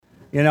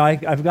You know,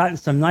 I've gotten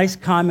some nice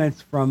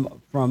comments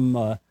from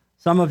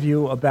some of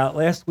you about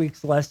last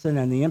week's lesson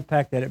and the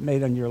impact that it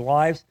made on your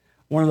lives.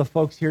 One of the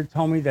folks here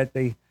told me that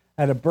they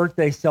had a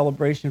birthday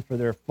celebration for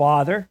their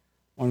father,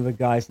 one of the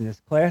guys in this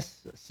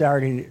class,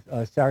 Saturday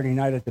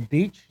night at the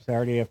beach,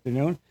 Saturday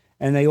afternoon,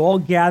 and they all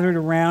gathered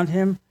around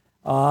him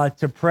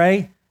to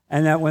pray,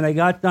 and that when they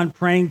got done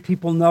praying,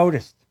 people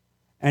noticed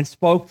and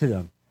spoke to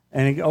them,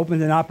 and it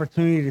opened an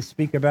opportunity to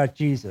speak about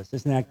Jesus.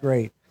 Isn't that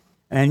great?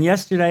 And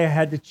yesterday I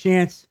had the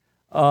chance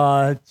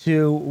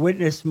to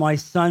witness my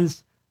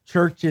son's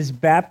church's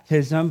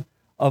baptism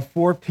of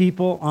 4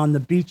 people on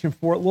the beach in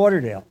Fort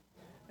Lauderdale.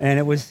 And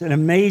it was an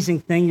amazing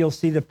thing. You'll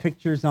see the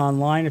pictures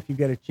online if you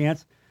get a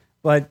chance.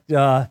 But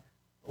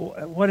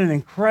what an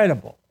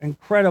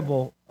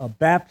incredible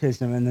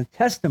baptism. And the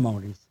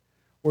testimonies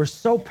were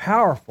so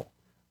powerful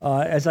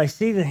as I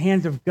see the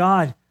hands of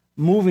God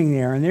moving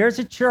there. And there's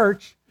a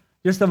church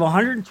just of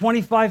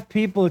 125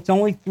 people. It's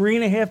only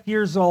 3.5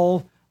 years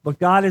old, but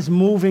God is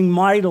moving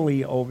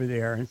mightily over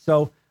there. And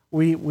so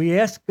we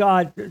ask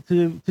God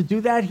to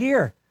do that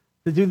here,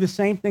 to do the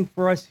same thing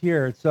for us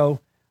here. So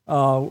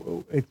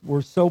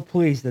we're so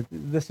pleased that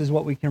this is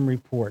what we can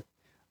report.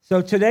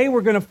 So today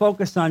we're going to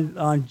focus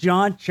on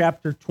John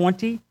chapter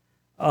 20,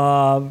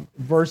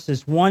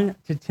 verses 1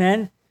 to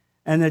 10.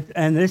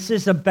 And this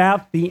is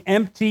about the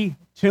empty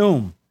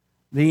tomb.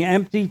 The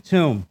empty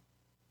tomb.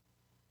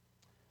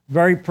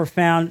 Very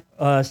profound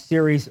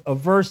series of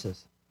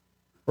verses.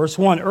 Verse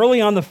 1,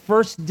 early on the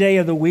first day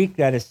of the week,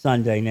 that is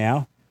Sunday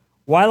now,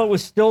 while it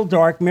was still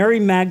dark, Mary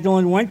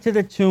Magdalene went to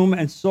the tomb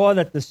and saw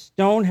that the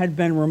stone had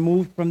been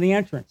removed from the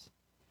entrance.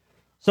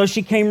 So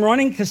she came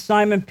running to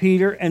Simon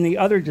Peter and the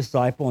other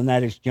disciple, and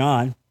that is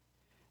John,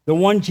 the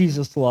one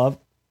Jesus loved,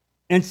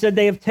 and said,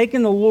 "They have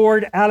taken the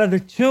Lord out of the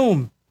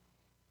tomb,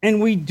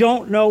 and we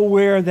don't know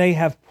where they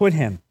have put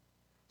him."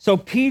 So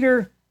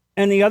Peter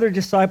and the other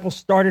disciple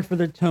started for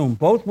the tomb.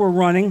 Both were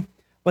running,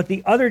 but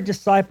the other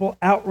disciple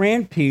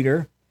outran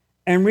Peter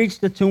and reached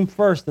the tomb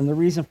first. And the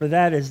reason for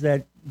that is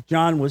that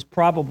John was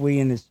probably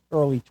in his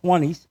early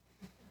 20s,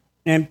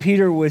 and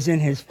Peter was in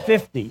his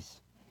 50s.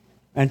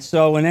 And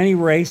so in any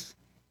race,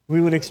 we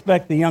would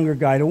expect the younger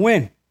guy to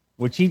win,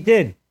 which he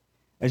did.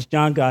 As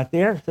John got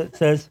there, it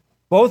says,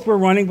 both were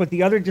running, but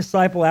the other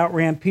disciple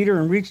outran Peter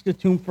and reached the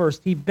tomb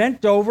first. He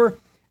bent over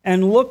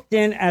and looked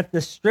in at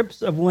the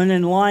strips of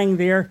linen lying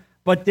there,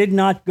 but did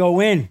not go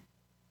in.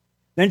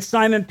 Then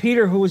Simon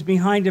Peter, who was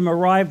behind him,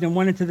 arrived and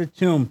went into the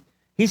tomb.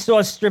 He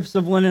saw strips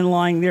of linen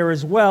lying there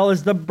as well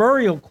as the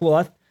burial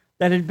cloth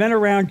that had been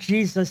around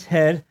Jesus'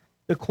 head.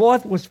 The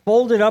cloth was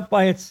folded up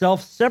by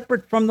itself,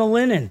 separate from the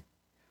linen.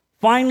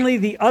 Finally,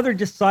 the other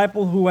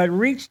disciple who had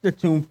reached the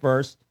tomb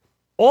first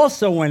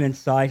also went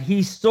inside.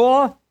 He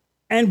saw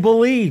and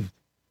believed.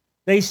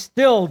 They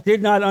still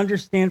did not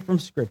understand from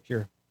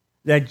Scripture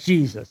that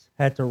Jesus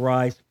had to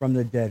rise from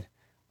the dead.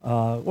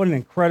 What an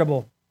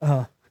incredible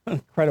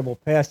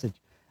passage.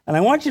 And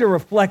I want you to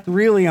reflect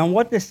really on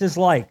what this is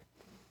like.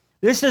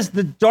 This is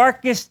the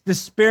darkest,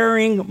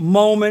 despairing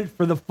moment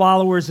for the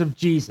followers of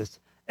Jesus.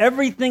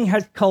 Everything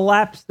has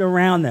collapsed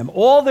around them.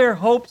 All their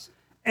hopes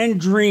and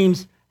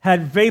dreams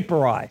had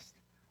vaporized.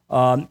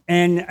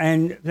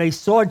 And they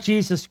saw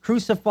Jesus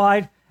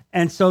crucified,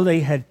 and so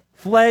they had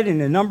fled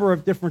in a number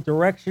of different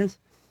directions.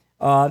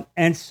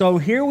 And so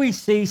here we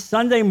see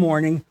Sunday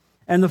morning,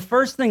 and the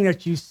first thing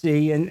that you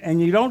see,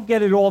 and you don't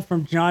get it all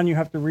from John, you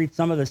have to read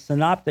some of the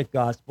synoptic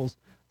gospels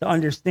to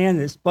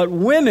understand this, but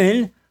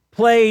women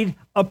played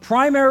a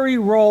primary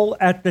role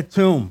at the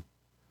tomb.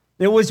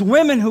 There was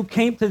women who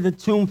came to the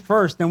tomb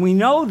first, and we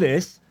know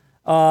this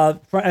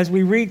as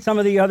we read some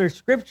of the other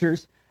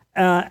scriptures,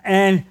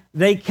 and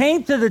they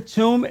came to the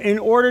tomb in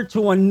order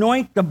to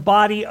anoint the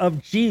body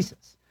of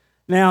Jesus.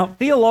 Now,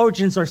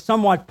 theologians are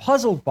somewhat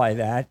puzzled by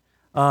that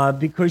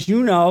because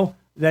you know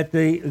that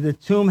the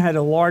tomb had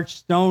a large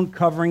stone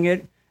covering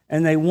it,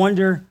 and they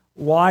wonder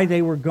why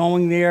they were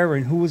going there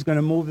and who was going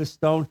to move the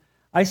stone.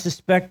 I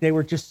suspect they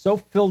were just so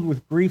filled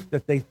with grief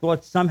that they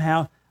thought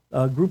somehow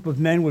a group of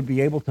men would be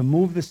able to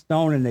move the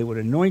stone and they would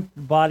anoint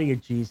the body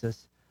of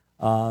Jesus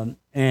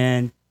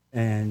and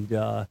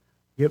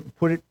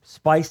put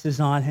spices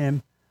on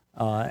him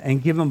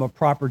and give him a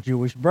proper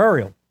Jewish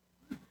burial.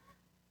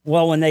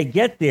 Well, when they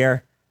get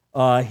there,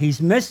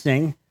 he's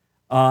missing,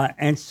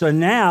 and so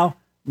now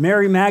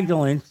Mary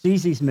Magdalene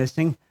sees he's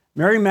missing.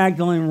 Mary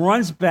Magdalene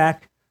runs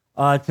back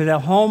to the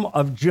home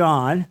of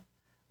John,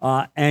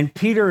 and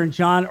Peter and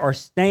John are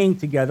staying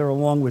together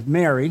along with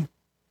Mary,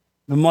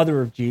 the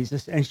mother of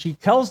Jesus, and she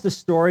tells the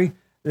story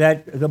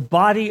that the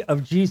body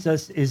of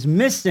Jesus is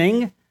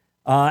missing,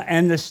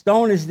 and the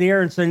stone is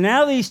there, and so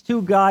now these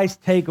two guys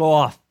take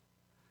off,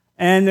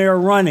 and they're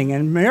running,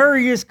 and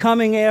Mary is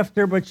coming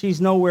after, but she's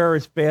nowhere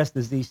as fast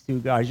as these two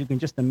guys. You can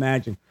just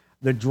imagine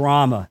the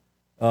drama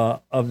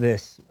of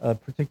this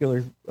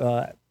particular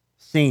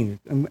scene.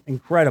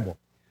 Incredible.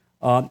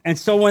 And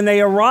so when they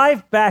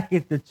arrive back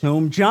at the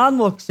tomb, John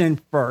looks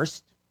in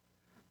first.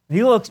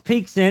 He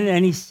peeks in,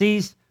 and he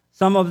sees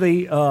some of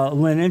the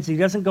linens. He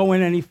doesn't go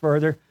in any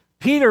further.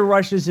 Peter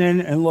rushes in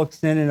and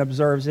looks in and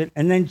observes it.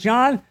 And then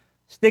John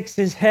sticks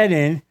his head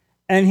in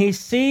and he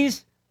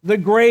sees the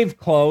grave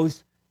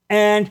clothes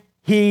and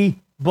he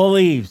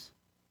believes.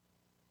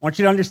 I want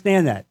you to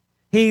understand that.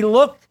 He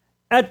looked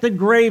at the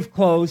grave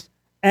clothes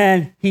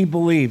and he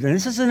believed. And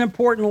this is an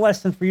important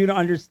lesson for you to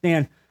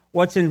understand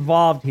what's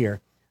involved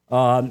here.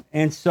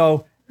 It's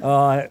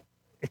an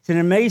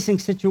amazing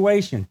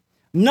situation.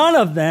 None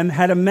of them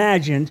had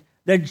imagined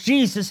that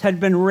Jesus had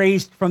been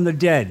raised from the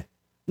dead.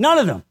 None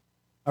of them,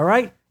 all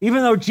right?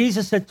 Even though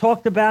Jesus had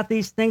talked about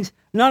these things,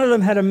 none of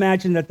them had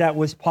imagined that that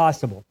was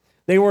possible.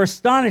 They were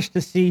astonished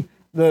to see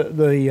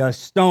the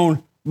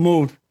stone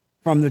moved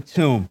from the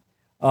tomb.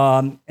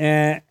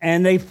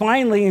 And they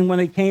finally, and when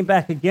they came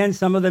back again,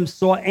 some of them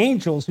saw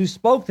angels who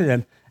spoke to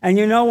them. And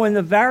you know, in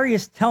the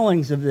various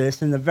tellings of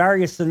this, in the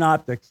various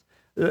synoptics,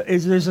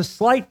 there's a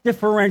slight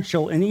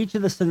differential in each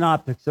of the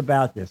synoptics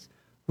about this,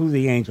 who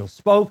the angels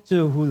spoke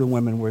to, who the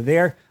women were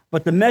there.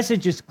 But the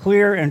message is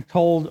clear and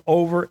told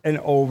over and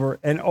over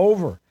and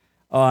over.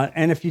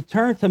 And if you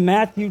turn to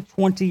Matthew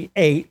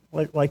 28,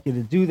 I'd like you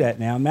to do that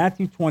now,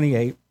 Matthew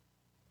 28,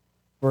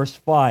 verse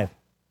 5.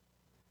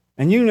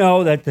 And you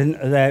know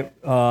that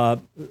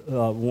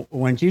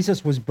when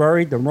Jesus was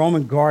buried, the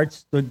Roman guard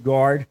stood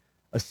guard.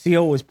 A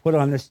seal was put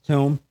on this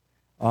tomb.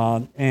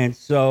 And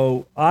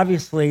so,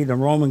 obviously, the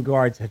Roman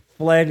guards had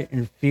fled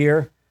in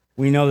fear.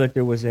 We know that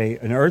there was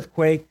an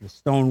earthquake. The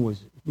stone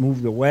was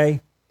moved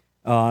away.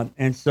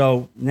 And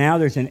so now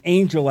there's an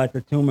angel at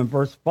the tomb. In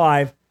verse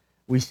 5,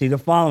 we see the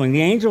following.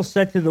 The angel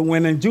said to the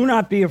women, "Do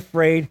not be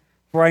afraid,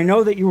 for I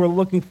know that you are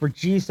looking for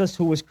Jesus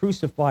who was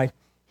crucified.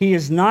 He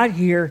is not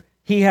here.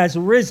 He has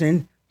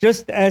risen,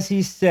 just as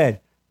he said.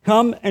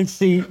 Come and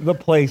see the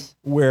place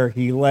where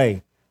he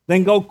lay.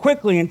 Then go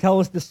quickly and tell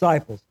his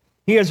disciples,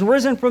 he has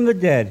risen from the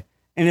dead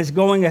and is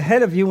going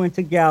ahead of you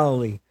into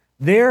Galilee.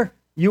 There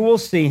you will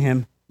see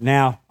him.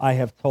 Now I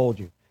have told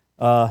you."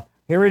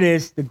 Here it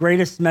is, the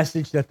greatest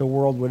message that the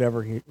world would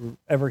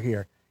ever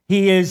hear.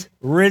 He is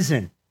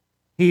risen.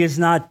 He is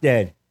not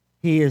dead.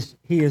 He is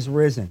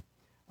risen.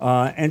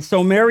 And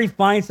so Mary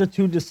finds the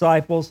two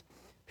disciples,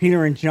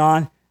 Peter and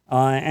John,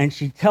 and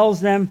she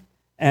tells them,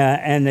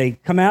 and they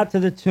come out to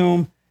the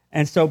tomb.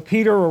 And so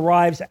Peter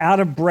arrives out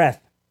of breath,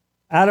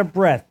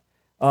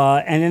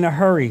 and in a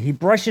hurry. He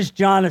brushes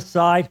John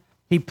aside.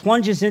 He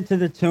plunges into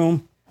the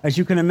tomb. As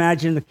you can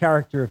imagine, the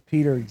character of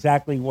Peter,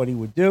 exactly what he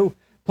would do.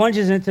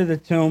 Plunges into the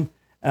tomb,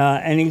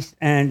 and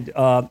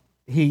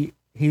he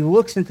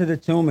looks into the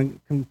tomb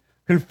and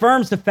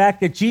confirms the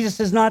fact that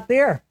Jesus is not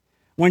there.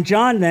 When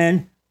John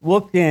then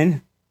looked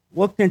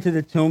into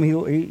the tomb,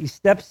 he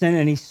steps in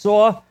and he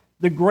saw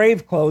the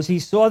grave clothes. He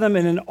saw them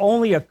in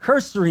only a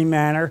cursory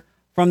manner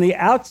from the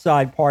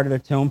outside part of the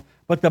tomb.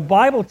 But the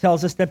Bible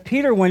tells us that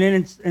Peter went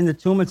in the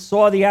tomb and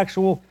saw the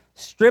actual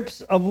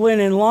strips of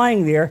linen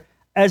lying there,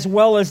 as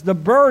well as the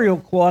burial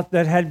cloth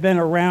that had been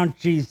around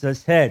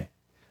Jesus' head.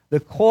 The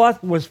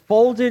cloth was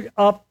folded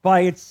up by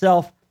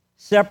itself,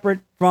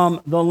 separate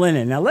from the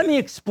linen. Now, let me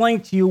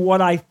explain to you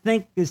what I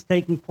think is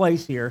taking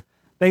place here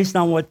based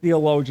on what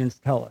theologians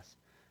tell us.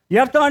 You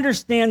have to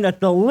understand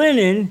that the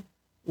linen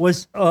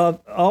was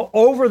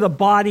over the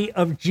body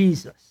of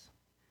Jesus.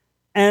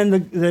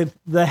 And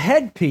the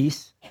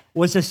headpiece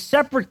was a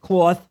separate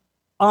cloth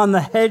on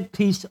the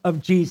headpiece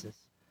of Jesus.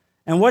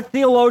 And what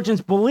theologians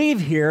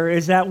believe here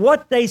is that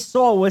what they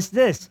saw was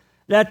this,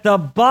 that the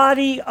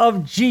body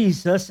of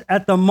Jesus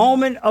at the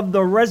moment of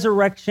the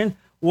resurrection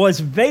was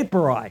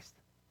vaporized,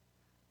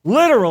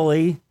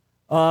 literally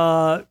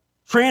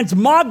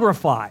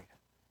transmogrified,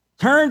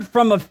 turned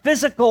from a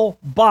physical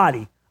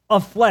body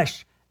of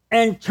flesh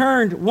and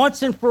turned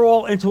once and for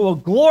all into a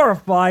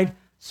glorified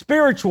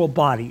spiritual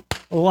body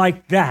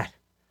like that.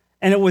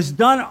 And it was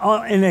done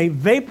in a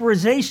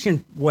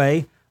vaporization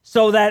way,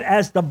 so that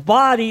as the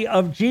body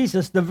of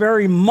Jesus, the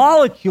very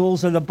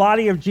molecules of the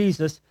body of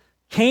Jesus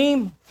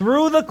came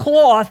through the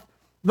cloth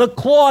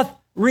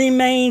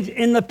remained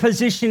in the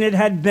position it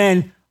had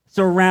been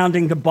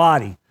surrounding the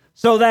body.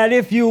 So that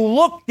if you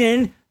looked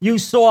in, you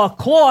saw a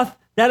cloth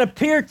that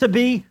appeared to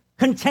be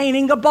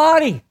containing a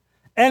body.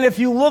 And if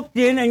you looked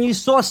in and you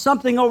saw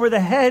something over the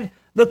head,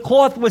 the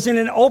cloth was in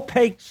an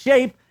opaque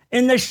shape,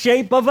 in the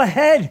shape of a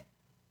head.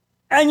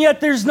 And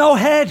yet there's no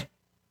head.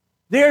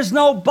 There's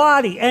no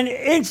body. And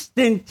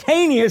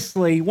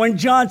instantaneously, when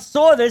John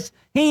saw this,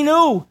 he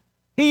knew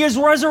he is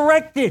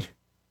resurrected.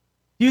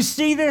 You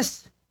see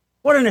this?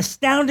 What an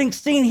astounding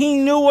scene. He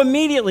knew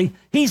immediately.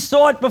 He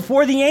saw it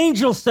before the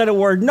angel said a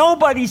word.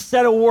 Nobody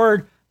said a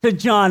word to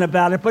John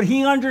about it, but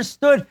he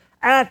understood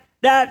at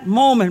that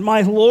moment, my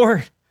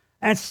Lord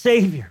and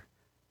Savior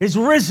is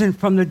risen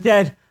from the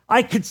dead.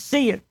 I could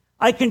see it.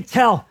 I can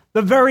tell.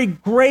 The very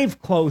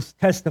grave clothes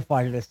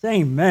testify to this.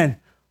 Amen.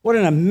 What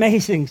an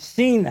amazing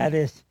scene that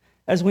is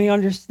as we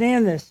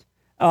understand this.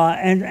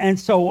 And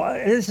so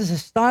this is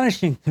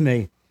astonishing to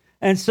me.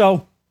 And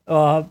so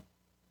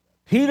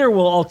Peter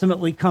will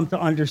ultimately come to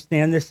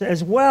understand this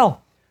as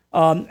well.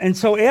 And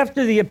so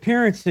after the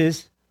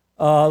appearances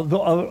of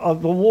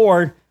the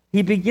Lord,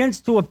 he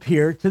begins to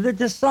appear to the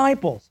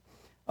disciples.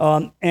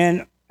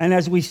 And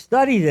as we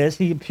study this,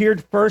 he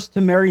appeared first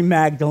to Mary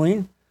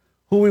Magdalene,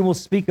 who we will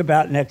speak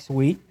about next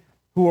week,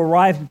 who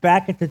arrived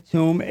back at the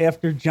tomb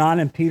after John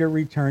and Peter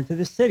returned to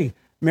the city.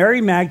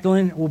 Mary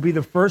Magdalene will be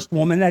the first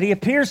woman that he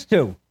appears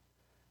to.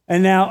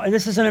 And now,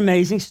 this is an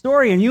amazing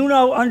story. And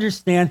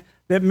understand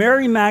that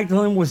Mary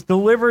Magdalene was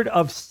delivered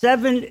of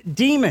 7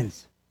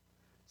 demons.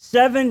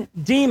 7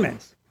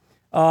 demons.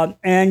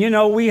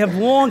 And we have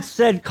long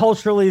said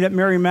culturally that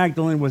Mary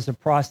Magdalene was a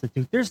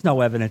prostitute. There's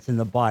no evidence in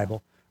the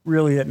Bible,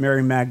 really, that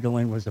Mary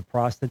Magdalene was a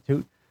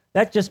prostitute.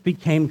 That just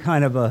became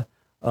kind of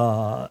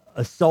a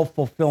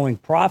self-fulfilling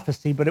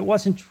prophecy, but it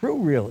wasn't true,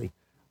 really.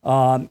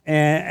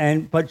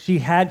 But she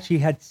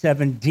had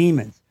 7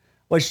 demons.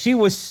 But she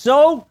was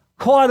so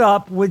caught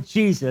up with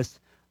Jesus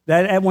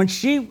that when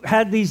she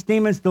had these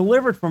demons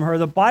delivered from her,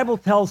 the Bible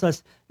tells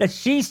us that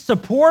she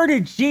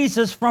supported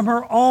Jesus from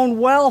her own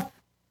wealth,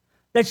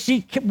 that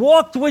she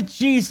walked with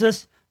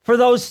Jesus for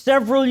those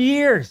several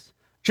years,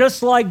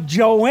 just like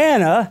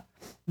Joanna,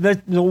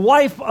 the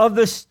wife of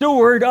the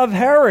steward of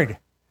Herod.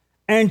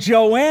 And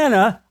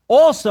Joanna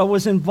also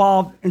was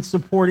involved in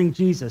supporting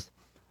Jesus.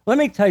 Let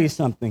me tell you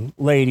something,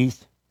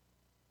 ladies.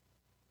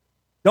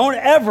 Don't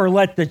ever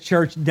let the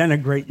church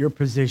denigrate your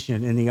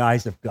position in the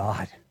eyes of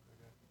God.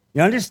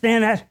 You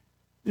understand that?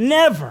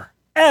 Never,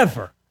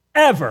 ever,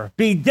 ever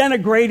be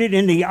denigrated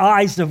in the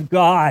eyes of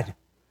God.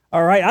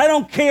 All right? I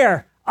don't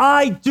care.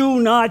 I do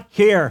not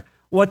care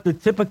what the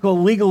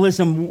typical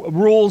legalism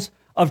rules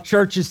of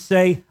churches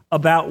say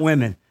about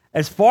women.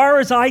 As far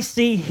as I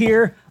see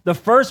here, the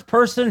first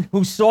person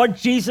who saw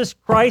Jesus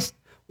Christ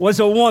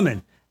was a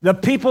woman. The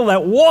people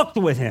that walked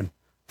with him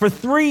for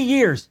 3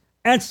 years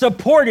and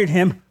supported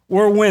him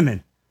were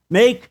women.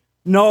 Make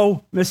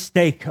no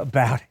mistake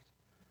about it.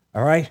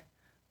 All right?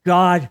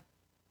 God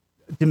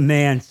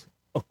demands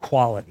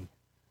equality.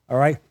 All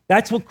right?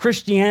 That's what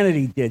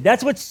Christianity did.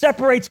 That's what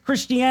separates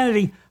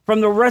Christianity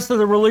from the rest of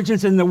the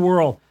religions in the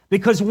world,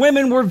 because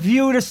women were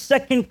viewed as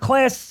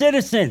second-class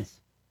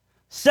citizens.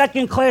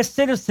 Second-class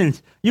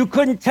citizens. You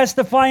couldn't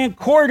testify in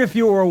court if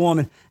you were a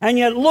woman. And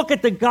yet look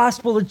at the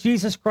gospel of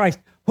Jesus Christ.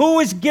 Who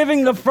is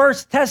giving the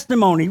first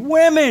testimony?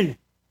 Women.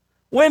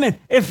 Women.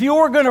 If you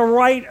were going to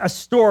write a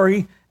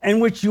story in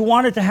which you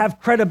wanted to have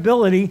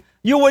credibility,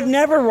 you would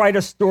never write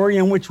a story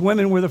in which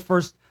women were the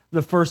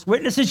first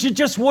witnesses. You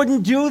just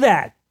wouldn't do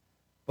that.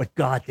 But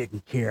God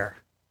didn't care.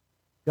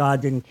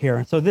 God didn't care.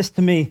 And so this,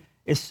 to me,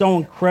 is so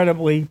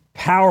incredibly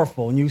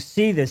powerful. And you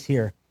see this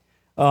here.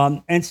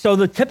 And so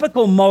the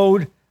typical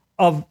mode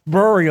of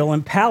burial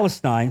in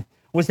Palestine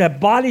was that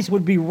bodies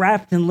would be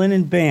wrapped in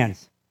linen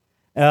bands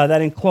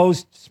that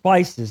enclosed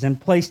spices and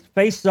placed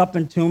face up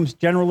in tombs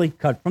generally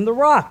cut from the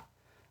rock.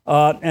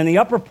 And the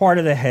upper part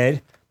of the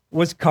head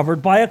was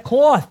covered by a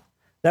cloth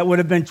that would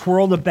have been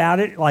twirled about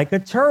it like a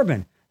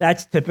turban.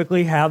 That's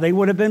typically how they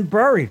would have been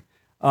buried.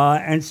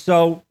 And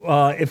so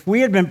if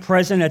we had been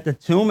present at the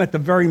tomb at the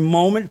very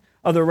moment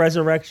of the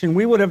resurrection,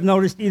 we would have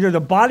noticed either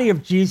the body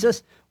of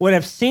Jesus would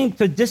have seemed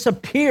to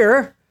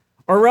disappear,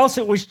 or else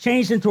it was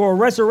changed into a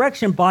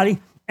resurrection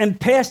body and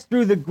passed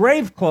through the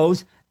grave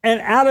clothes and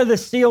out of the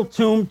sealed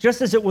tomb,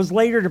 just as it was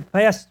later to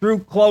pass through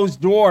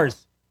closed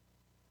doors.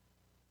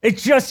 It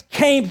just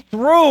came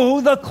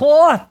through the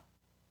cloth.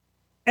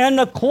 And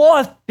the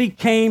cloth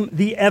became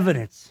the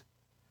evidence,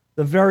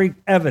 the very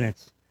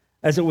evidence,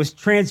 as it was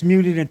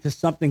transmuted into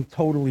something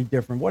totally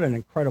different. What an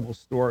incredible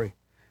story.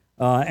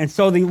 And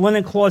so the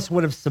linen cloths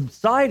would have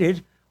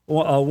subsided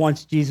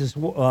once Jesus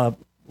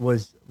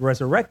was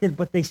resurrected,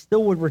 but they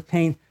still would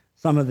retain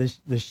some of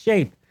the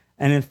shape.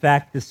 And in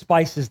fact, the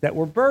spices that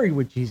were buried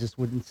with Jesus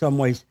would in some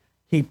ways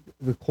keep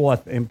the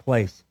cloth in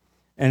place.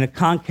 And a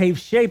concave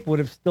shape would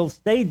have still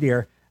stayed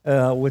there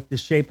with the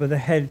shape of the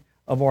head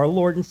of our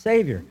Lord and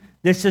Savior.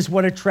 This is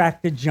what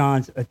attracted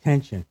John's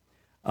attention.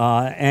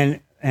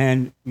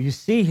 And you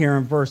see here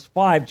in verse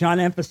 5, John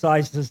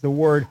emphasizes the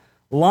word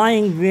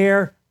lying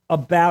there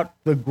about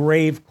the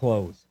grave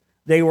clothes.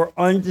 They were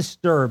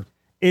undisturbed.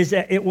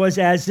 It was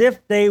as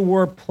if they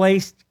were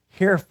placed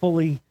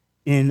carefully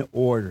in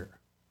order.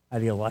 How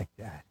do you like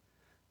that?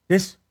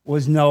 This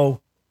was no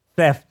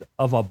theft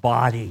of a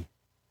body.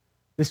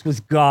 This was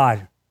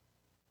God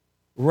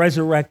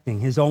resurrecting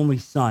his only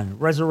son,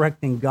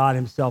 resurrecting God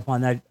himself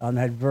on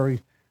that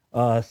very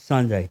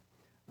Sunday.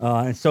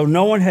 And so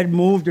no one had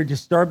moved or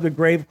disturbed the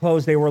grave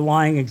clothes. They were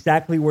lying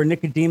exactly where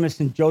Nicodemus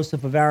and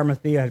Joseph of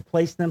Arimathea had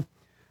placed them.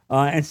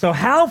 And so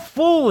how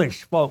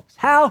foolish, folks,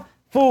 how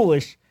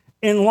foolish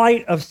in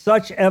light of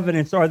such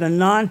evidence are the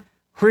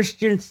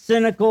non-Christian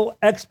cynical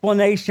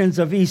explanations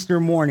of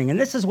Easter morning. And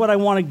this is what I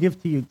want to give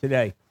to you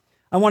today.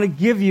 I want to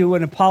give you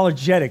an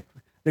apologetic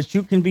that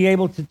you can be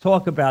able to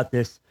talk about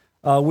this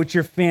with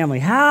your family.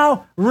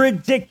 How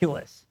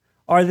ridiculous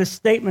are the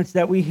statements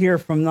that we hear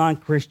from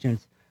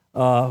non-Christians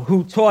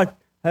who some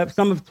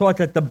have taught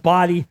that the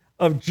body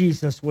of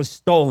Jesus was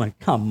stolen.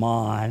 Come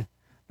on.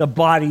 The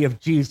body of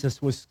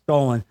Jesus was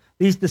stolen.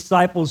 These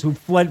disciples who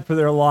fled for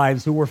their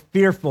lives, who were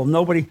fearful,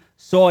 nobody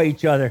saw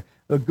each other.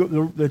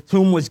 The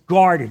tomb was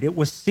guarded. It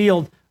was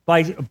sealed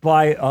by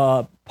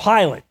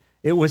Pilate.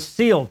 It was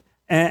sealed,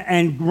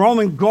 and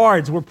Roman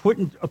guards were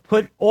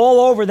put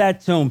all over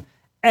that tomb.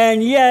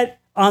 And yet,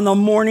 on the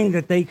morning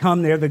that they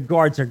come there, the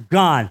guards are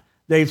gone.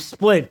 They've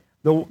split.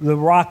 The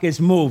rock is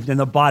moved, and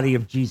the body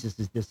of Jesus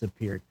has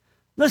disappeared.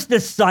 The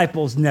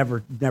disciples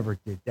never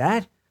did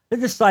that. The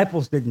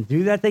disciples didn't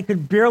do that. They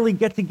could barely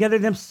get together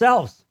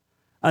themselves.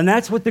 And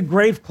that's what the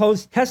grave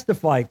clothes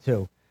testify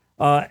to.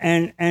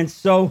 And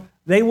so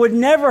they would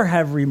never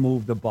have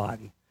removed the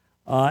body.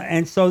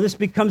 And so this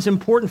becomes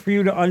important for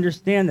you to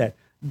understand that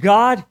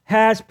God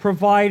has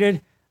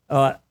provided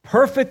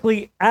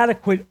perfectly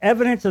adequate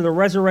evidence of the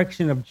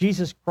resurrection of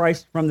Jesus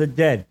Christ from the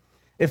dead.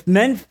 If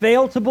men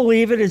fail to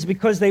believe it, it's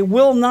because they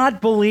will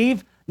not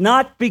believe,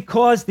 not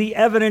because the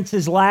evidence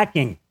is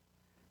lacking.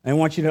 I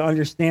want you to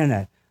understand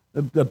that.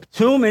 The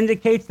tomb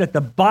indicates that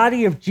the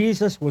body of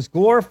Jesus was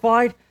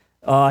glorified.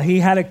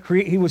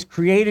 He was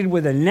created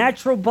with a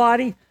natural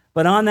body,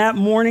 but on that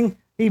morning,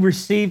 he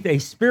received a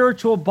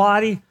spiritual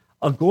body,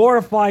 a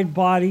glorified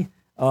body,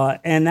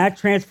 and that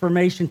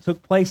transformation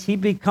took place. He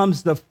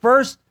becomes the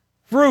first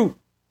fruit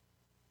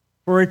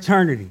for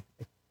eternity,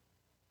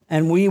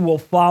 and we will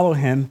follow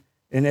him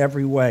in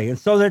every way. And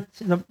so that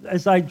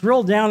as I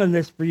drill down in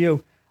this for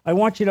you, I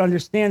want you to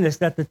understand this,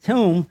 that the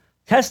tomb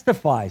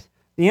testifies.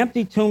 The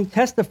empty tomb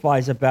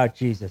testifies about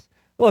Jesus.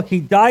 Look, he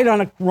died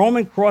on a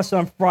Roman cross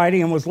on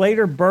Friday and was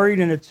later buried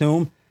in a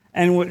tomb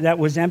and that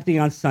was empty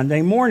on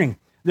Sunday morning.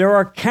 There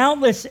are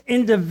countless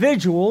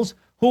individuals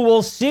who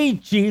will see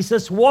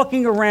Jesus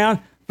walking around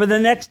for the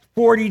next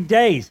 40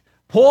 days.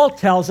 Paul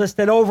tells us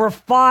that over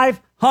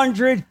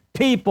 500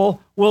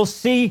 people will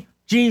see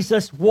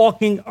Jesus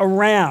walking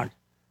around.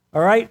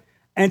 All right?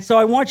 And so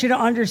I want you to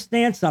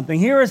understand something.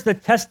 Here is the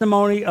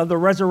testimony of the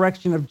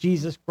resurrection of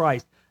Jesus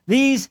Christ.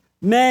 These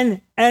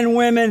men and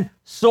women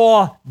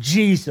saw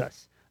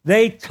Jesus.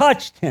 They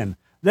touched him.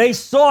 They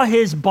saw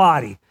his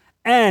body.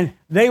 And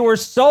they were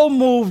so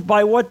moved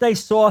by what they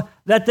saw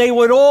that they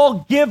would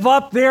all give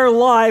up their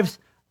lives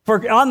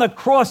on the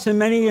cross in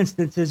many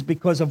instances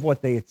because of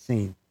what they had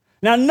seen.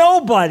 Now,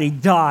 nobody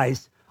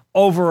dies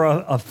over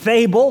a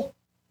fable.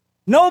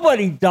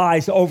 Nobody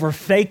dies over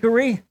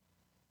fakery.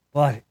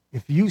 But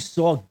if you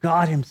saw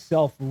God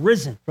himself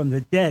risen from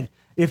the dead,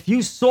 if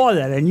you saw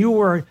that and you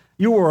were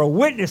a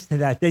witness to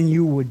that, then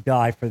you would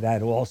die for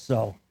that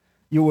also.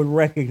 You would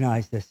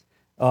recognize this.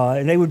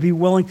 And they would be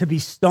willing to be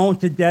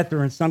stoned to death,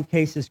 or in some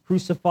cases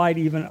crucified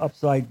even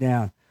upside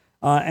down.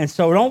 And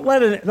so don't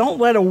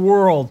let a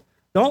world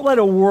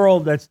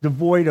that's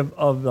devoid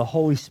of the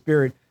Holy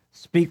Spirit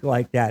speak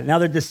like that. Now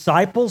the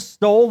disciples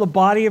stole the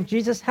body of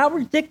Jesus. How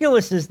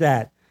ridiculous is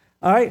that?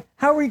 All right,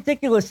 how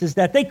ridiculous is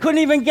that? They couldn't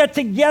even get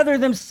together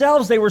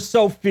themselves. They were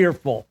so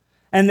fearful.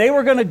 And they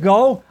were going to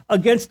go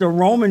against a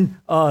Roman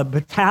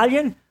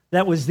battalion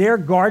that was there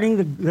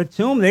guarding the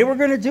tomb. They were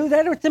going to do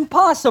that. It's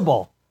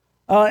impossible.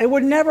 It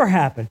would never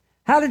happen.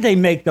 How did they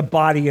make the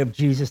body of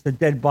Jesus, the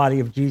dead body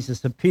of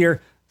Jesus,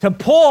 appear to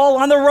Paul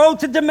on the road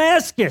to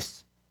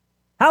Damascus?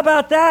 How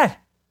about that?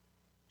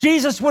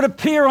 Jesus would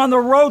appear on the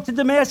road to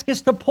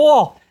Damascus to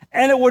Paul,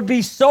 and it would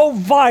be so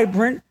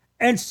vibrant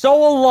and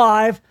so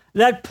alive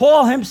that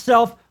Paul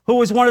himself, who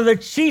was one of the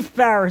chief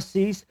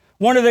Pharisees,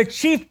 one of the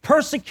chief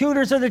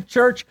persecutors of the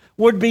church,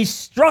 would be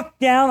struck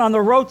down on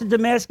the road to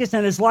Damascus,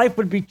 and his life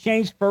would be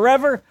changed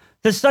forever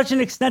to such an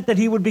extent that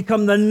he would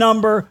become the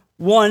number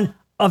one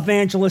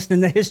evangelist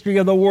in the history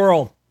of the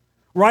world,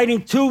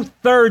 writing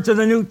 2/3 of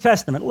the New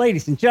Testament.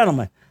 Ladies and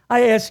gentlemen,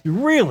 I ask you,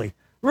 really,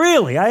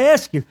 I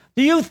ask you,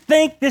 do you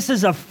think this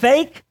is a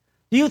fake?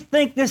 Do you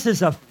think this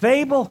is a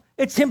fable?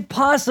 It's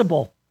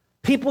impossible.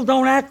 People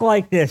don't act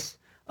like this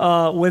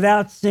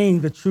without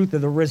seeing the truth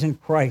of the risen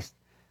Christ.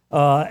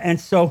 And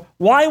so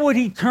why would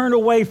he turn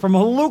away from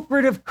a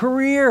lucrative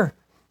career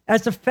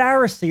as a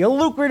Pharisee, a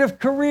lucrative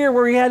career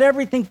where he had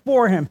everything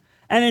for him,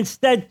 and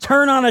instead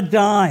turn on a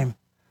dime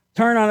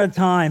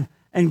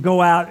and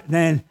go out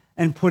then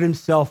and put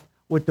himself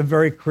with the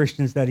very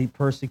Christians that he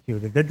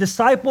persecuted? The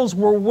disciples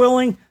were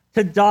willing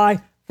to die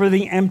for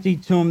the empty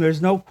tomb.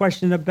 There's no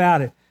question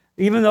about it.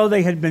 Even though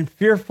they had been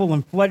fearful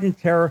and fled in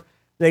terror,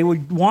 they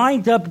would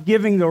wind up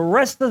giving the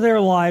rest of their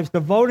lives,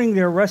 devoting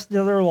the rest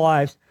of their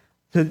lives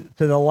to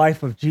the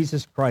life of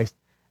Jesus Christ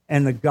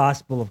and the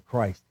gospel of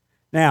Christ.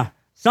 Now,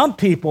 some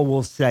people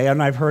will say,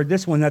 and I've heard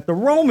this one, that the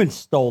Romans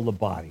stole the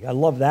body. I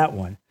love that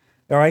one.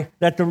 All right,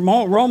 that the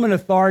Roman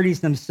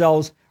authorities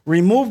themselves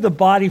removed the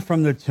body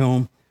from the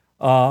tomb.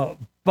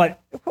 But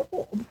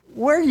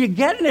where are you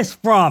getting this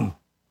from?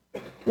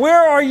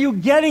 Where are you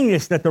getting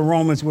this, that the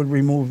Romans would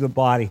remove the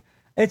body?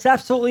 It's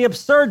absolutely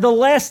absurd. The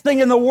last thing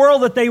in the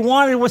world that they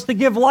wanted was to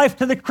give life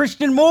to the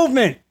Christian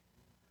movement.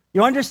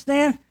 You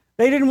understand?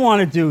 They didn't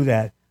want to do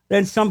that.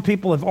 Then some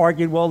people have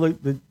argued, well,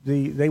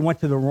 they went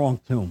to the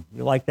wrong tomb.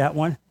 You like that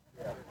one?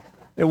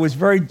 It was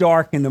very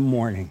dark in the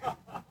morning.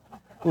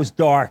 It was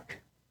dark.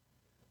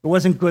 It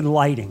wasn't good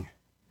lighting.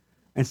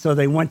 And so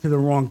they went to the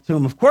wrong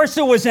tomb. Of course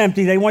it was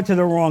empty. They went to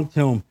the wrong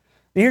tomb.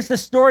 Here's the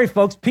story,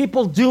 folks.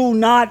 People do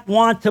not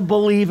want to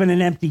believe in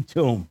an empty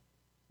tomb.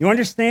 You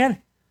understand?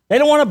 They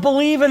don't want to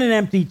believe in an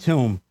empty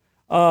tomb.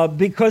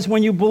 because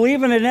when you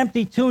believe in an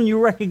empty tomb, you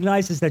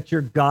recognize that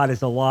your God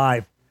is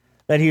alive,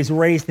 that he has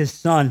raised his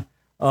son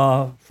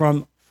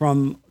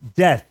from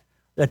death,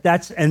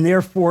 and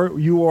therefore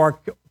you are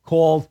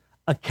called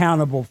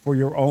accountable for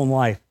your own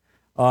life.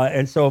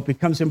 And so it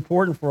becomes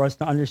important for us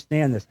to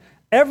understand this.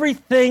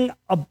 Everything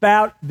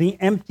about the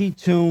empty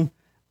tomb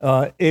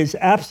is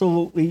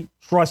absolutely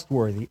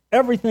trustworthy.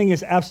 Everything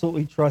is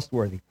absolutely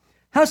trustworthy.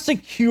 How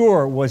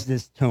secure was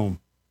this tomb?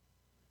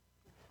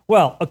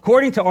 Well,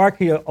 according to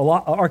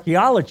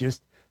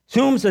archaeologists,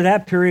 tombs of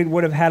that period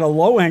would have had a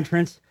low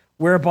entrance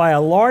whereby a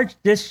large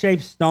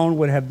disc-shaped stone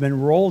would have been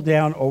rolled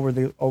down over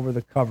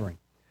the covering.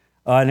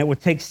 And it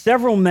would take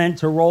several men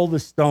to roll the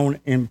stone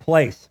in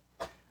place.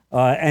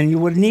 And you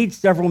would need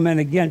several men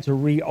again to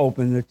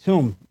reopen the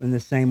tomb in the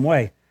same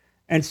way.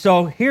 And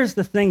so here's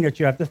the thing that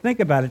you have to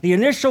think about it. The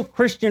initial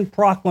Christian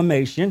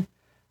proclamation,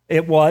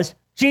 it was,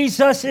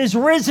 Jesus is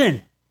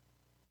risen.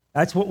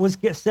 That's what was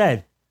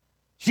said.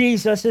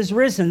 Jesus is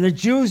risen. The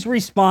Jews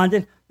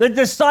responded, the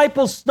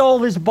disciples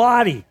stole his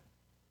body.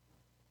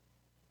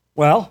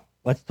 Well,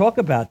 let's talk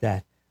about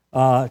that.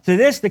 To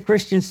this, the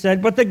Christians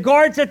said, but the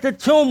guards at the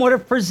tomb would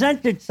have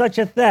presented such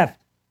a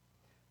theft.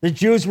 The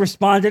Jews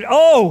responded,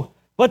 oh,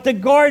 but the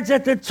guards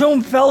at the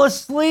tomb fell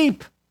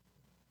asleep.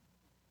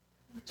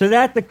 To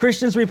that, the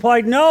Christians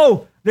replied,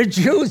 no, the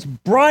Jews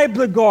bribed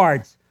the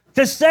guards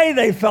to say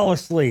they fell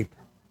asleep.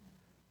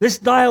 This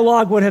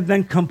dialogue would have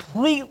been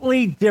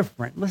completely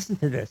different. Listen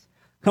to this.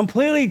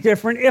 Completely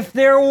different if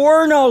there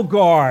were no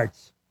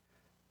guards.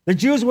 The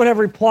Jews would have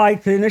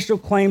replied to the initial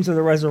claims of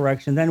the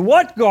resurrection, then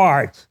what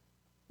guards?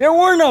 There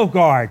were no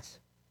guards.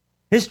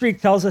 History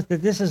tells us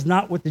that this is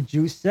not what the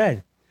Jews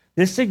said.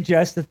 This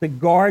suggests that the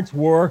guards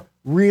were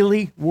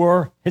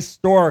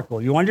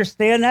historical. You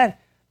understand that?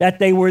 That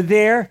they were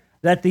there,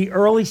 that the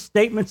early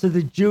statements of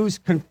the Jews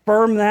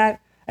confirm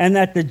that, and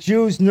that the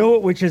Jews knew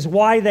it, which is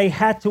why they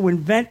had to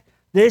invent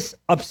this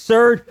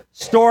absurd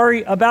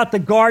story about the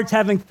guards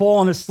having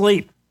fallen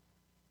asleep.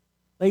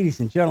 Ladies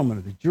and gentlemen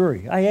of the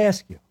jury, I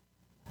ask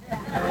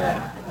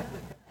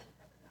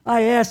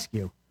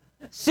you,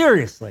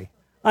 seriously,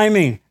 I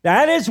mean,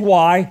 that is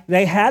why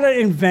they had to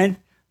invent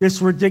this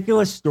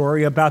ridiculous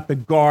story about the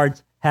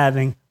guards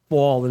having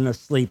fallen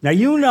asleep. Now,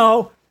 you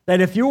know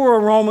that if you were a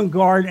Roman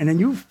guard and then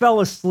you fell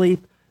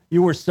asleep,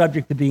 you were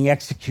subject to being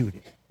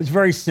executed. It's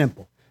very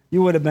simple.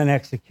 You would have been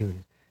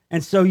executed.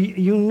 And so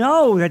you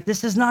know that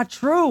this is not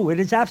true. It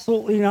is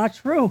absolutely not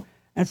true.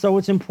 And so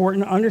it's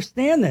important to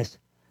understand this.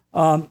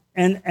 And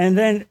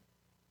then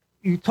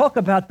you talk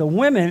about the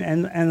women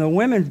and the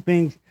women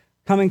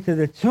coming to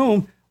the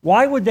tomb.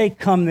 Why would they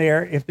come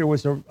there if there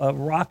was a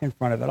rock in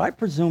front of it? I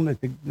presume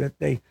that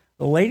the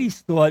ladies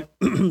thought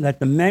that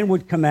the men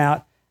would come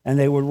out and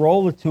they would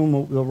roll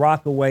the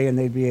rock away and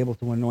they'd be able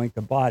to anoint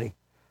the body.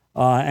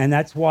 And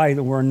that's why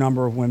there were a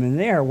number of women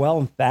there. Well,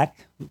 in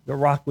fact, the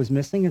rock was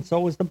missing and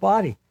so was the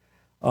body.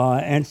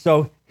 And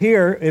so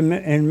here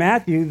in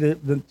Matthew,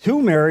 the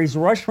two Marys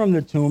rush from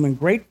the tomb in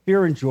great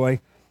fear and joy,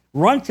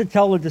 run to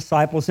tell the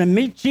disciples, and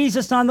meet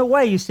Jesus on the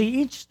way. You see,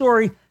 each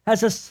story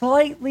has a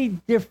slightly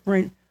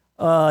different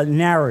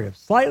narrative,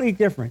 slightly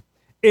different.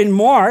 In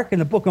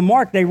the book of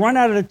Mark, they run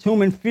out of the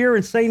tomb in fear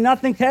and say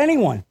nothing to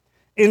anyone.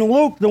 In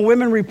Luke, the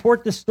women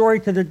report the story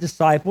to the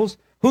disciples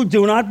who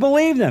do not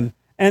believe them.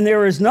 And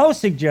there is no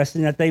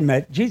suggestion that they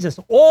met Jesus.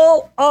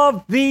 All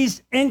of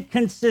these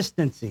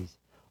inconsistencies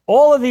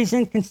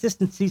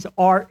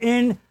are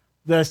in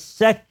the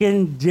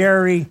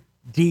secondary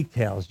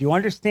details. You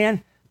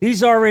understand?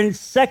 These are in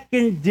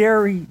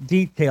secondary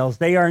details.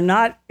 They are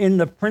not in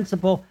the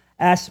principal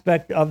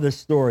aspect of the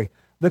story.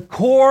 The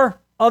core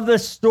of the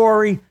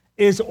story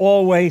is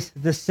always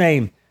the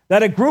same.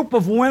 That a group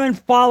of women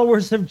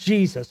followers of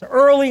Jesus,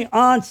 early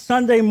on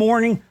Sunday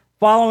morning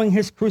following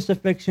his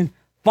crucifixion,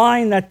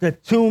 find that the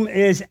tomb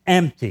is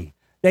empty.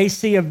 They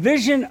see a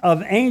vision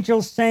of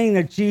angels saying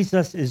that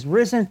Jesus is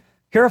risen.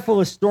 Careful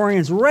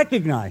historians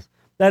recognize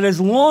that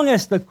as long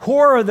as the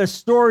core of the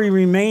story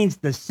remains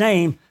the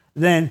same,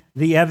 then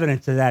the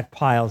evidence of that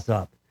piles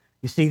up.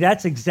 You see,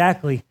 that's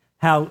exactly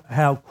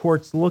how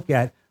courts look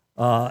at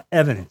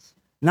evidence.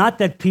 Not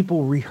that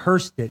people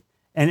rehearsed it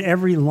and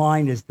every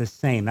line is the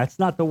same. That's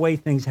not the way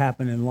things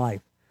happen in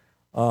life.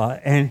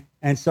 And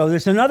so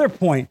there's another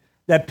point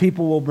that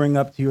people will bring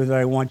up to you that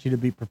I want you to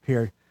be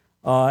prepared.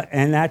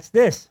 And that's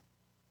this.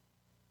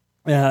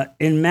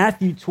 In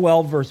Matthew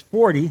 12, verse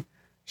 40,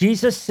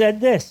 Jesus said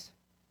this,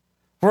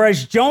 "For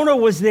as Jonah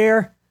was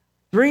there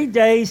 3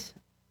 days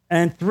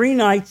and 3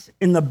 nights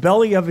in the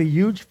belly of a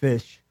huge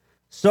fish,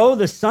 so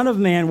the Son of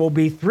Man will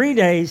be 3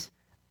 days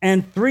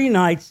and 3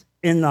 nights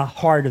in the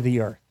heart of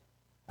the earth."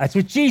 That's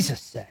what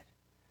Jesus said.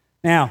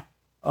 Now,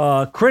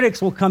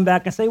 critics will come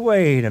back and say,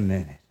 wait a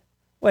minute.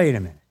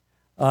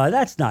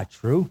 That's not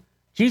true.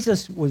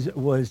 Jesus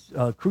was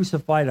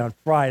crucified on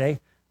Friday.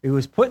 He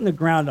was put in the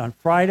ground on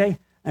Friday,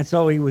 and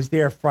so he was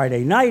there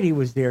Friday night. He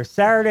was there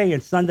Saturday,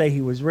 and Sunday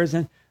he was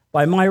risen.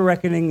 By my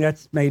reckoning,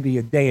 that's maybe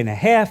a day and a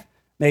half,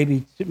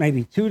 maybe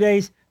 2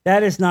 days.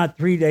 That is not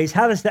 3 days.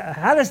 How does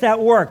that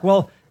work?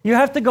 Well, You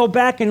have to go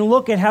back and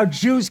look at how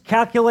Jews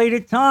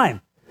calculated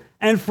time.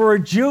 And for a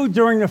Jew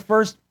during the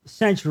first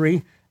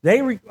century,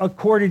 they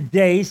recorded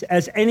days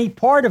as any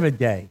part of a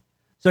day.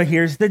 So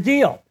here's the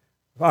deal.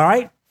 All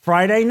right,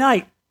 Friday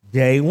night,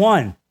 day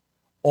 1.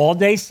 All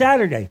day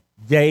Saturday,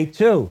 day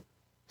 2.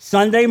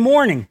 Sunday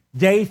morning,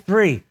 day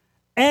 3.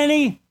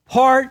 Any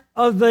part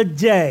of the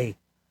day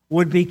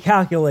would be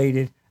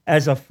calculated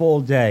as a full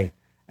day.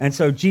 And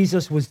so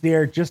Jesus was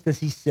there just as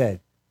he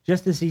said,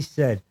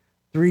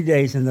 3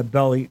 days in the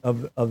belly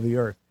of the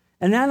earth.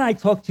 And then I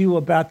talked to you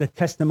about the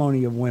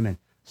testimony of women.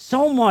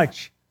 So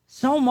much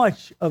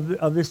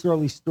of this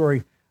early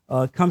story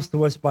comes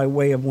to us by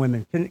way of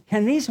women.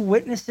 Can these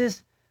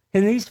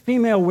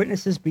female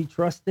witnesses be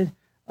trusted?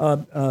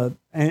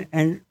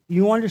 And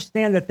you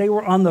understand that they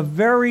were on the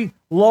very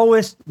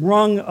lowest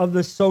rung of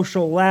the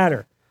social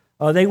ladder.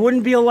 They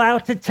wouldn't be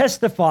allowed to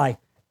testify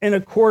in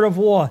a court of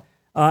law.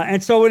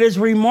 And so it is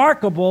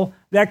remarkable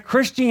that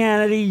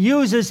Christianity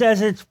uses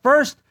as its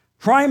first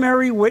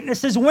primary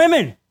witnesses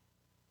women.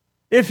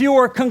 If you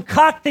were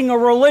concocting a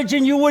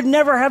religion, you would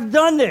never have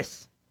done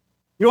this.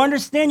 You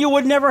understand? You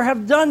would never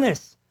have done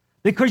this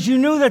because you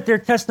knew that their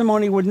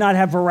testimony would not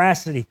have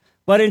veracity.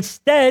 But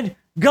instead,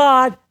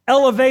 God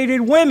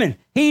elevated women.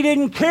 He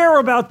didn't care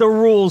about the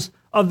rules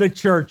of the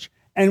church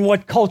and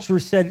what culture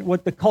said,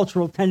 what the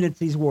cultural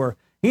tendencies were.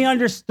 He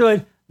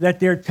understood that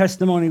their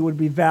testimony would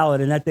be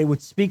valid and that they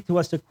would speak to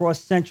us across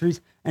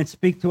centuries and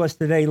speak to us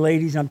today.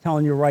 Ladies, I'm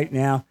telling you right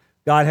now,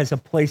 God has a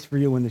place for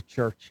you in the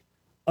church,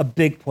 a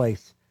big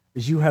place,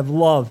 as you have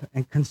love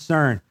and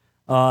concern.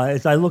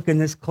 As I look in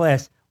this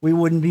class, we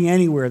wouldn't be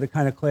anywhere the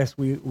kind of class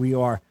we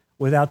are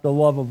without the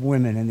love of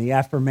women and the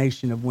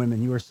affirmation of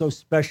women. You are so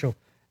special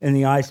in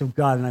the eyes of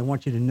God, and I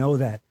want you to know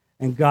that.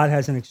 And God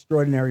has an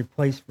extraordinary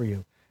place for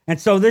you. And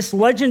so this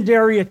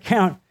legendary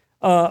account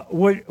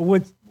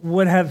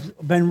would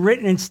have been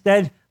written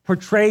instead,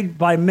 portrayed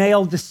by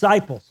male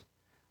disciples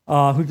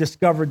who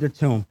discovered the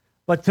tomb.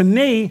 But to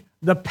me,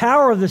 the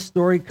power of the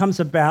story comes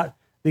about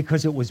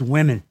because it was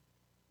women,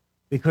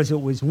 because it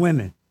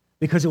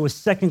was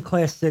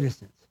second-class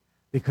citizens,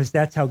 because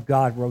that's how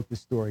God wrote the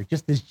story,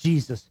 just as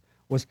Jesus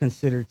was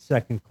considered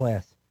second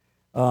class.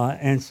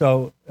 And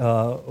so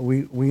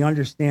we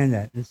understand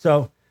that. And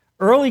so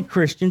early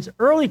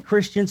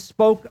Christians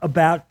spoke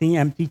about the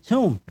empty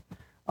tomb.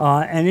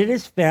 And it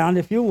is found,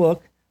 if you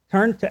look,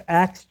 turn to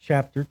Acts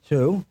chapter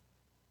 2,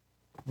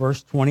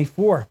 verse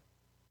 24.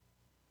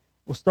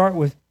 We'll start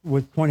with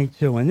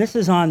 22. And this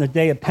is on the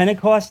day of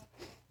Pentecost.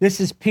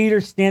 This is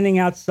Peter standing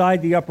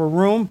outside the upper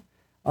room.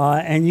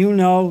 And you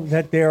know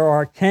that there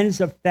are tens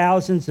of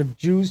thousands of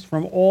Jews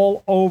from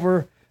all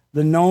over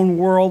the known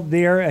world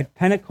there at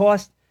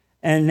Pentecost.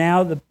 And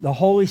now the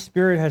Holy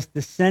Spirit has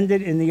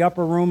descended in the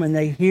upper room, and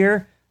they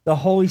hear the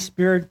Holy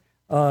Spirit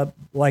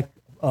like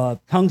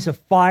tongues of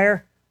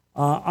fire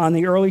on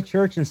the early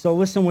church. And so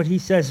listen what he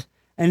says.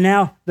 And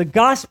now the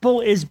gospel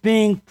is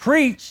being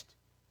preached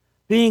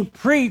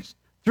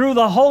through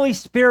the Holy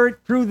Spirit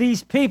through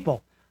these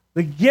people.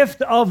 The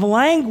gift of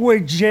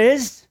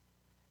languages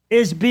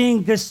is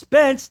being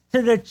dispensed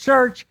to the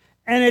church,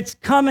 and it's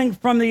coming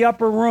from the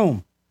upper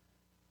room.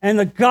 And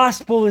the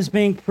gospel is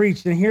being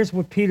preached. And here's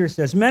what Peter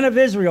says. Men of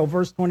Israel,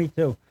 verse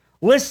 22,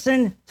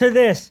 listen to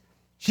this.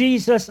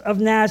 Jesus of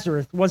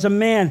Nazareth was a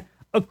man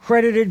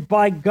accredited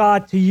by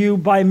God to you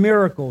by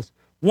miracles,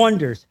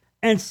 wonders,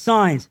 and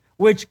signs,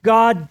 which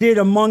God did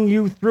among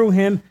you through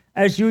him,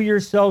 as you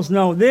yourselves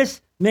know.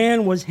 This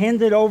man was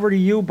handed over to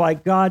you by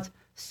God's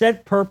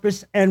set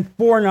purpose and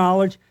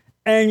foreknowledge,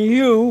 and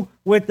you,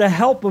 with the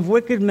help of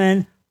wicked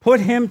men, put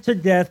him to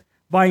death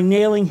by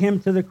nailing him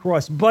to the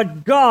cross.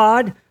 But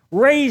God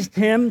raised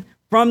him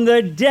from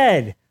the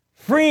dead,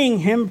 freeing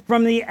him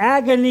from the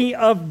agony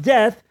of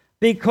death,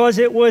 because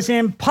it was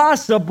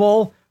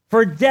impossible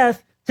for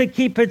death to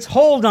keep its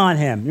hold on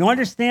him. You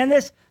understand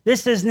this?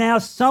 This is now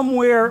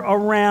somewhere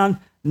around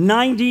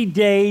 90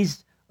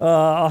 days,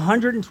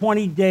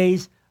 120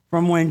 days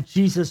from when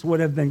Jesus would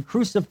have been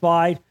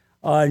crucified.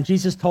 And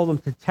Jesus told him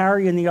to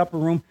tarry in the upper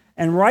room.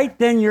 And right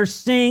then you're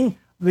seeing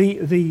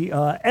the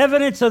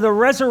evidence of the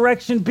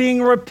resurrection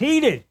being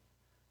repeated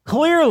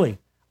clearly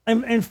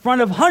in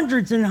front of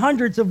hundreds and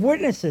hundreds of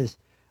witnesses.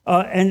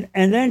 And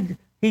then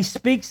he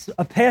speaks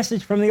a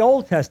passage from the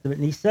Old Testament,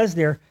 and he says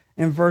there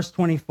in verse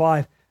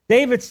 25,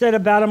 David said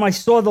about him, I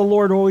saw the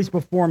Lord always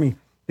before me,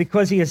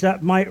 because he is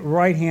at my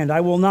right hand.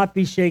 I will not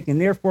be shaken.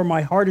 Therefore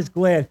my heart is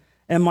glad,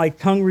 and my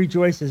tongue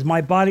rejoices.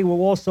 My body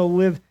will also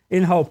live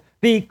in hope,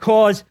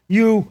 because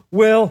you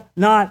will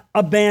not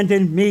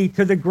abandon me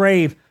to the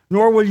grave,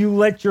 nor will you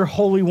let your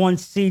Holy One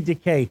see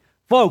decay.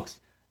 Folks,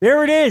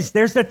 there it is.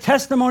 There's the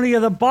testimony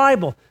of the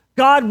Bible.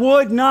 God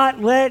would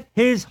not let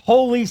his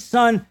Holy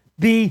Son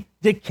be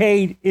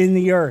decayed in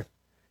the earth.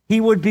 He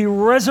would be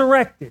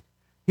resurrected.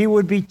 He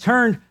would be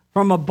turned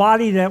from a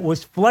body that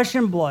was flesh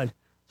and blood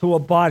to a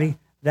body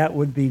that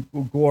would be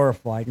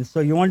glorified. And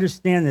so you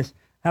understand this,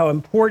 how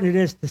important it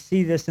is to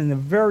see this in the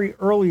very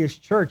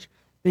earliest church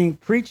being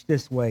preached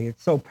this way.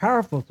 It's so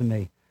powerful to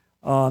me.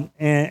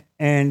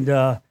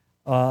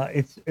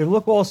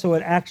 Look also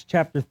at Acts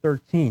chapter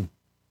 13.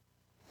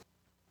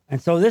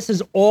 And so this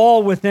is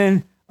all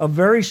within a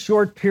very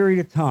short period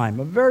of time,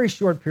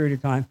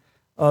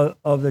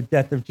 of the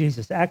death of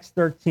Jesus. Acts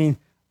 13,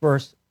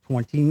 verse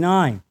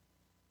 29.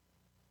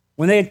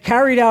 When they had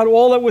carried out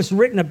all that was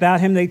written about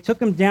him, they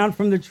took him down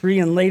from the tree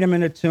and laid him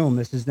in a tomb.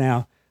 This is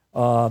now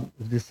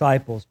the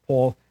disciples,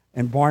 Paul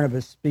and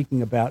Barnabas,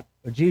 speaking about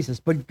Jesus.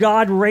 But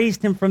God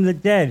raised him from the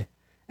dead.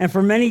 And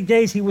for many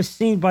days he was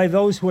seen by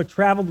those who had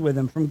traveled with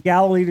him from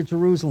Galilee to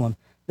Jerusalem.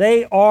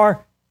 They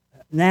are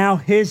now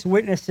his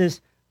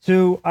witnesses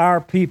to our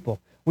people.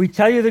 We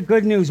tell you the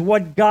good news.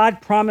 What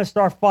God promised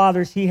our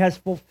fathers, he has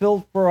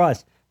fulfilled for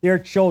us, their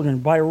children,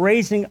 by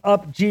raising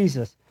up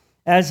Jesus.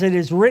 As it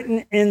is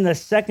written in the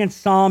second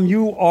Psalm,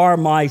 you are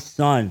my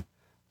son.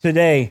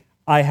 Today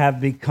I have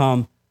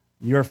become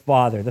your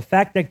father. The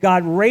fact that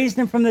God raised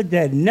him from the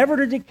dead, never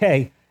to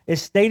decay,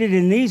 is stated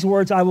in these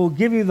words, I will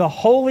give you the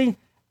holy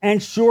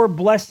and sure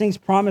blessings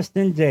promised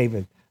in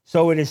David.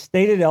 So it is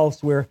stated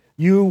elsewhere,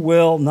 you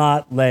will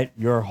not let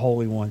your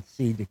Holy One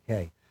see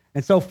decay.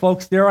 And so,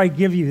 folks, there I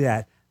give you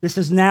that. This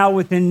is now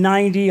within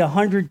 90,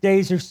 100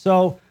 days or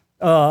so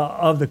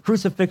of the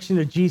crucifixion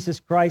of Jesus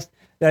Christ,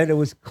 that it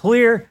was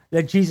clear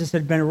that Jesus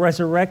had been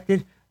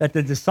resurrected, that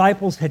the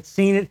disciples had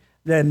seen it,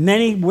 that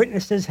many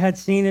witnesses had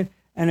seen it,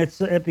 and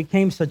it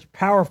became such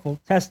powerful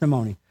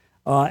testimony.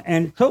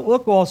 And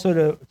look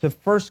also to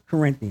 1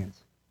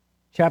 Corinthians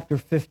chapter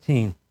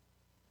 15.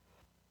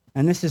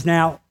 And this is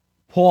now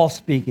Paul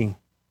speaking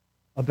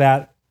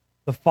about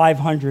the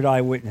 500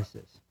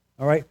 eyewitnesses.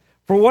 All right?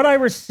 For what I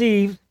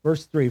received,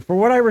 verse 3, for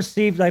what I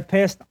received I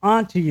passed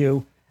on to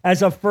you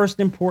as of first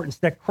importance,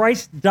 that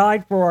Christ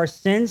died for our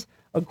sins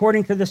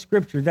according to the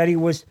Scripture, that he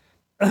was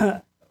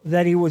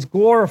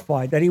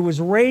glorified, that he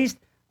was raised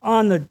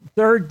on the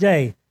third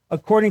day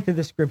according to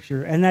the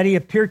Scripture, and that he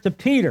appeared to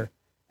Peter,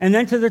 and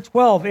then to the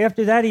 12.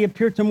 After that, he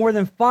appeared to more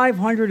than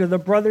 500 of the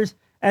brothers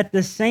at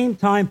the same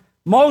time,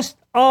 most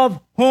of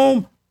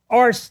whom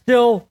are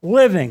still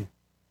living.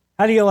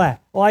 How do you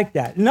like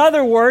that? In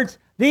other words,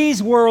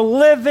 these were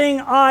living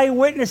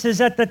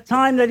eyewitnesses at the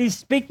time that he's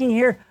speaking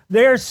here.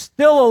 They're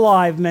still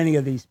alive, many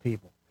of these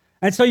people.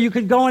 And so you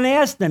could go and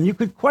ask them. You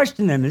could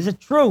question them. Is it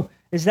true?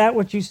 Is that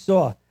what you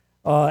saw?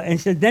 And he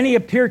said, then he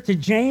appeared to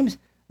James,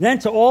 then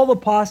to all the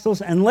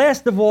apostles, and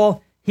last of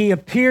all, he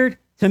appeared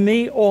to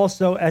me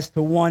also as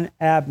to one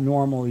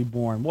abnormally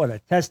born. What a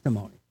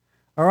testimony.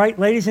 All right,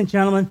 ladies and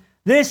gentlemen,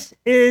 this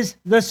is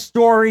the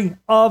story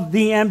of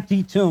the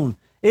empty tomb.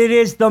 It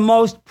is the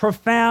most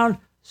profound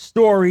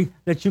story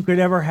that you could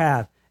ever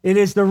have. It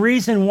is the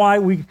reason why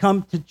we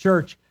come to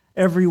church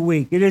every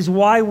week. It is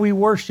why we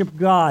worship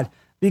God,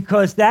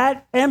 because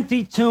that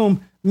empty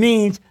tomb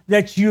means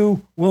that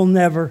you will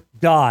never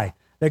die,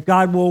 that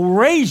God will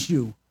raise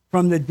you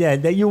from the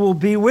dead, that you will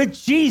be with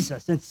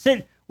Jesus and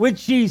sit with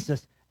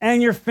Jesus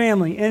and your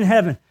family in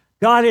heaven.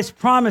 God has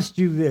promised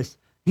you this.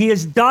 He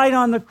has died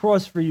on the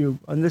cross for you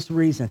on this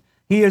reason.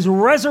 He is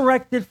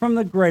resurrected from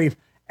the grave.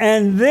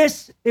 And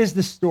this is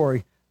the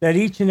story that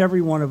each and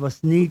every one of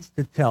us needs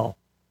to tell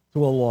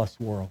to a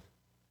lost world.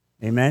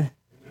 Amen?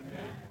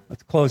 Amen.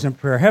 Let's close in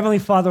prayer. Heavenly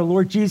Father,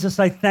 Lord Jesus,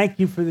 I thank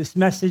you for this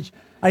message.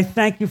 I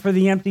thank you for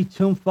the empty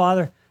tomb,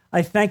 Father.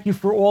 I thank you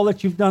for all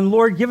that you've done.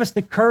 Lord, give us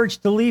the courage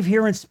to leave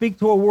here and speak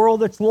to a world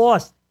that's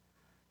lost.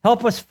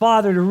 Help us,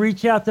 Father, to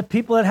reach out to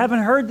people that haven't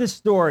heard this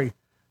story,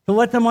 to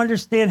let them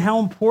understand how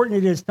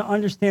important it is to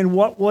understand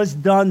what was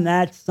done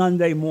that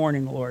Sunday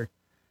morning, Lord,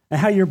 and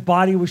how your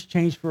body was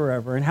changed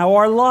forever, and how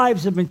our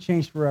lives have been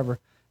changed forever.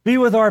 Be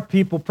with our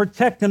people.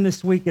 Protect them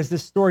this week as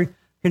this story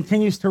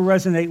continues to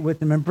resonate with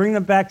them, and bring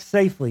them back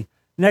safely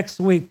next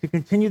week to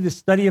continue the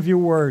study of your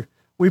word.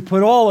 We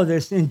put all of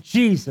this in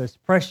Jesus'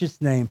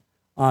 precious name.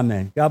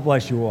 Amen. God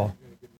bless you all.